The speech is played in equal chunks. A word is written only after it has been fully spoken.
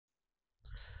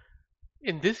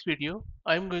In this video,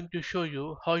 I'm going to show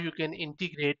you how you can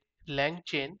integrate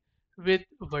LangChain with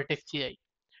Vertex AI.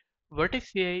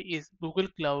 Vertex AI is Google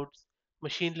Cloud's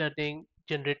machine learning,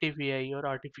 generative AI or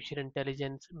artificial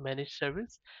intelligence managed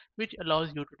service, which allows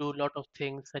you to do a lot of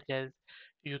things such as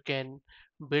you can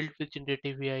build with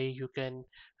generative AI, you can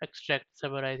extract,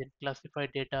 summarize and classify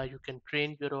data, you can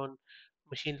train your own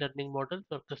machine learning models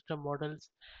or custom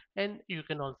models, and you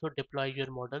can also deploy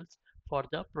your models for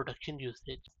the production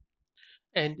usage.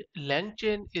 And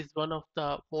LangChain is one of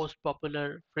the most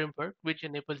popular framework which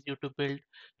enables you to build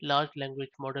large language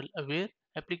model aware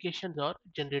applications or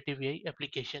generative AI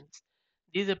applications.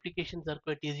 These applications are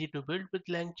quite easy to build with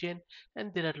LangChain,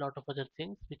 and there are a lot of other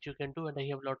things which you can do, and I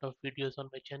have a lot of videos on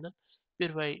my channel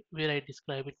where I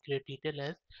describe in great detail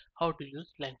as how to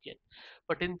use LangChain.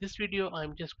 But in this video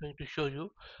I'm just going to show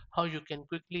you how you can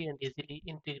quickly and easily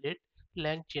integrate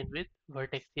LangChain with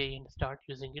Vertex AI and start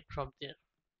using it from there.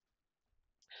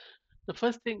 The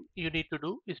first thing you need to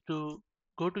do is to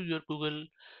go to your Google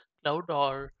Cloud,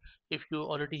 or if you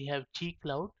already have G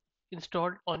Cloud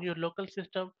installed on your local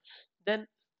system, then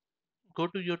go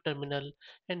to your terminal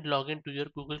and log into your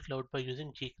Google Cloud by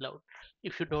using G Cloud.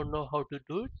 If you don't know how to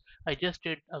do it, I just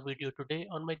did a video today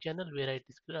on my channel where I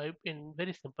describe in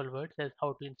very simple words as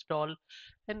how to install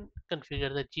and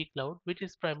configure the G Cloud, which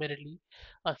is primarily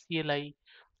a CLI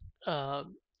uh,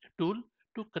 tool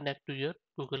to connect to your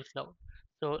Google Cloud.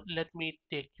 So let me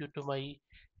take you to my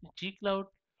G Cloud.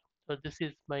 So this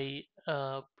is my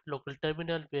local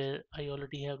terminal where I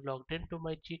already have logged into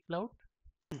my G Cloud.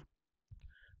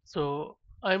 So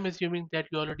I'm assuming that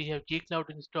you already have G Cloud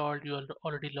installed, you are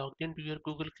already logged into your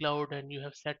Google Cloud and you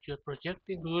have set your project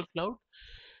in Google Cloud.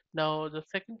 Now the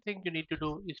second thing you need to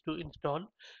do is to install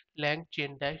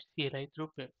LangChain-CLI through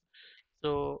pip.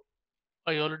 So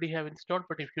I already have installed,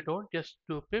 but if you don't, just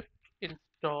do pip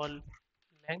install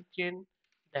LangChain-CLI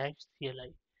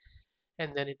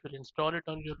and then it will install it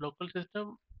on your local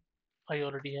system. I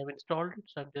already have installed it,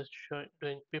 so I'm just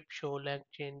doing pip show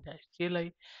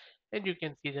LangChain-CLI, and you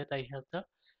can see that I have the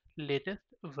latest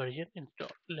version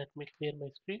installed. Let me clear my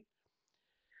screen.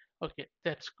 Okay,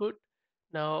 that's good.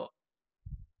 Now,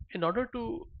 in order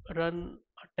to run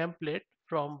a template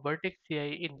from Vertex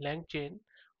AI in LangChain,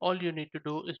 all you need to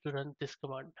do is to run this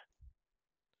command.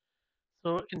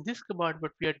 So in this command,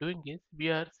 what we are doing is we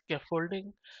are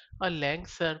scaffolding a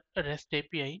LangServe REST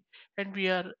API, and we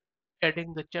are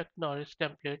adding the Chuck Norris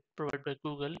template provided by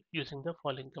Google using the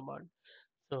following command.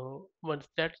 So once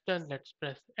that's done, let's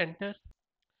press enter.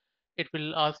 It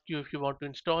will ask you if you want to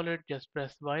install it, just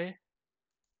press Y,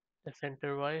 press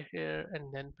enter Y here,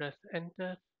 and then press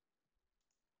enter.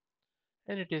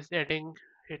 And it is adding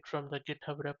it from the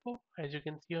GitHub repo, as you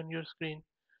can see on your screen.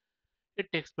 It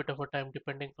takes a bit of a time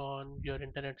depending on your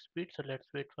internet speed, so let's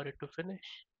wait for it to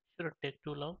finish. Shouldn't take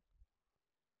too long.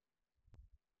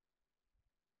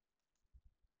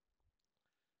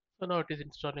 So now it is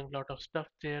installing a lot of stuff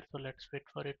there, so let's wait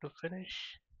for it to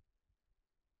finish.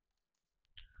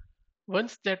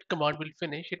 Once that command will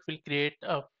finish, it will create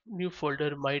a new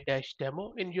folder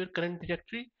my-demo in your current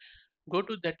directory. Go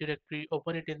to that directory,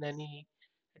 open it in any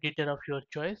editor of your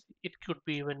choice. It could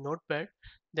be even Notepad.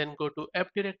 Then go to app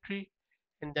directory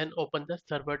and then open the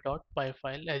server.py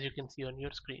file as you can see on your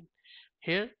screen.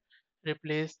 Here,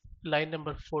 replace line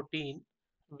number 14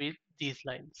 with these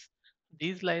lines.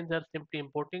 These lines are simply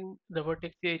importing the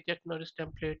Vertex AI Check Notice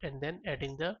template and then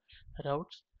adding the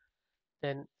routes.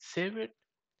 Then save it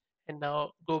and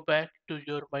now go back to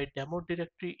your my demo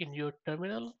directory in your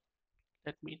terminal.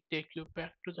 Let me take you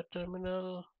back to the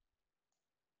terminal.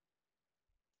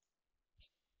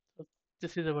 So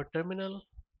this is our terminal.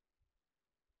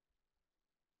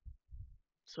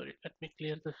 Sorry, let me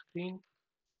clear the screen.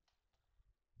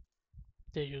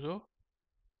 There you go.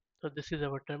 So this is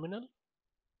our terminal.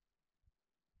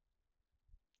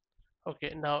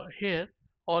 Okay, now here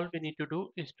all we need to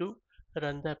do is to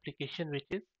run the application, which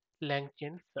is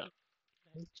LangChain serve.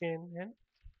 LangChain and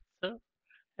serve,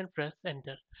 and press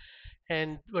enter.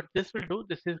 And what this will do,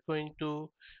 this is going to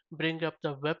bring up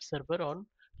the web server on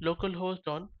localhost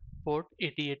on port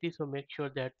 8080. So make sure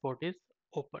that port is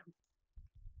open.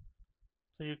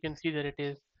 So you can see that it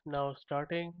is now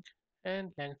starting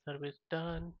and LangServe is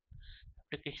done.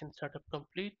 Application startup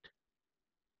complete.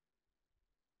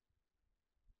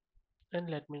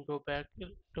 And let me go back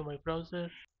to my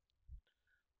browser.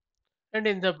 And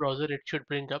in the browser, it should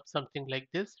bring up something like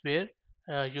this where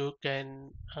you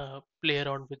can play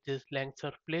around with this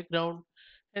LangServe playground,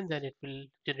 and then it will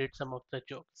generate some of the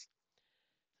jokes.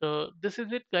 So this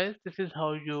is it, guys. This is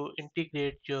how you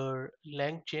integrate your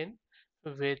LangChain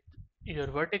with your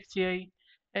Vertex AI,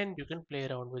 and you can play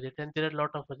around with it. And there are a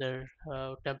lot of other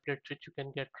templates which you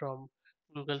can get from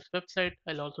Google's website.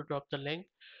 I'll also drop the link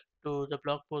to the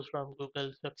blog post from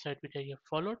Google's website which I have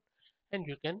followed, and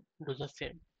you can do the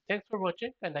same. Thanks for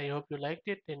watching, and I hope you liked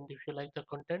it. And if you like the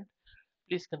content,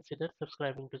 please consider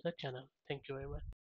subscribing to the channel. Thank you very much.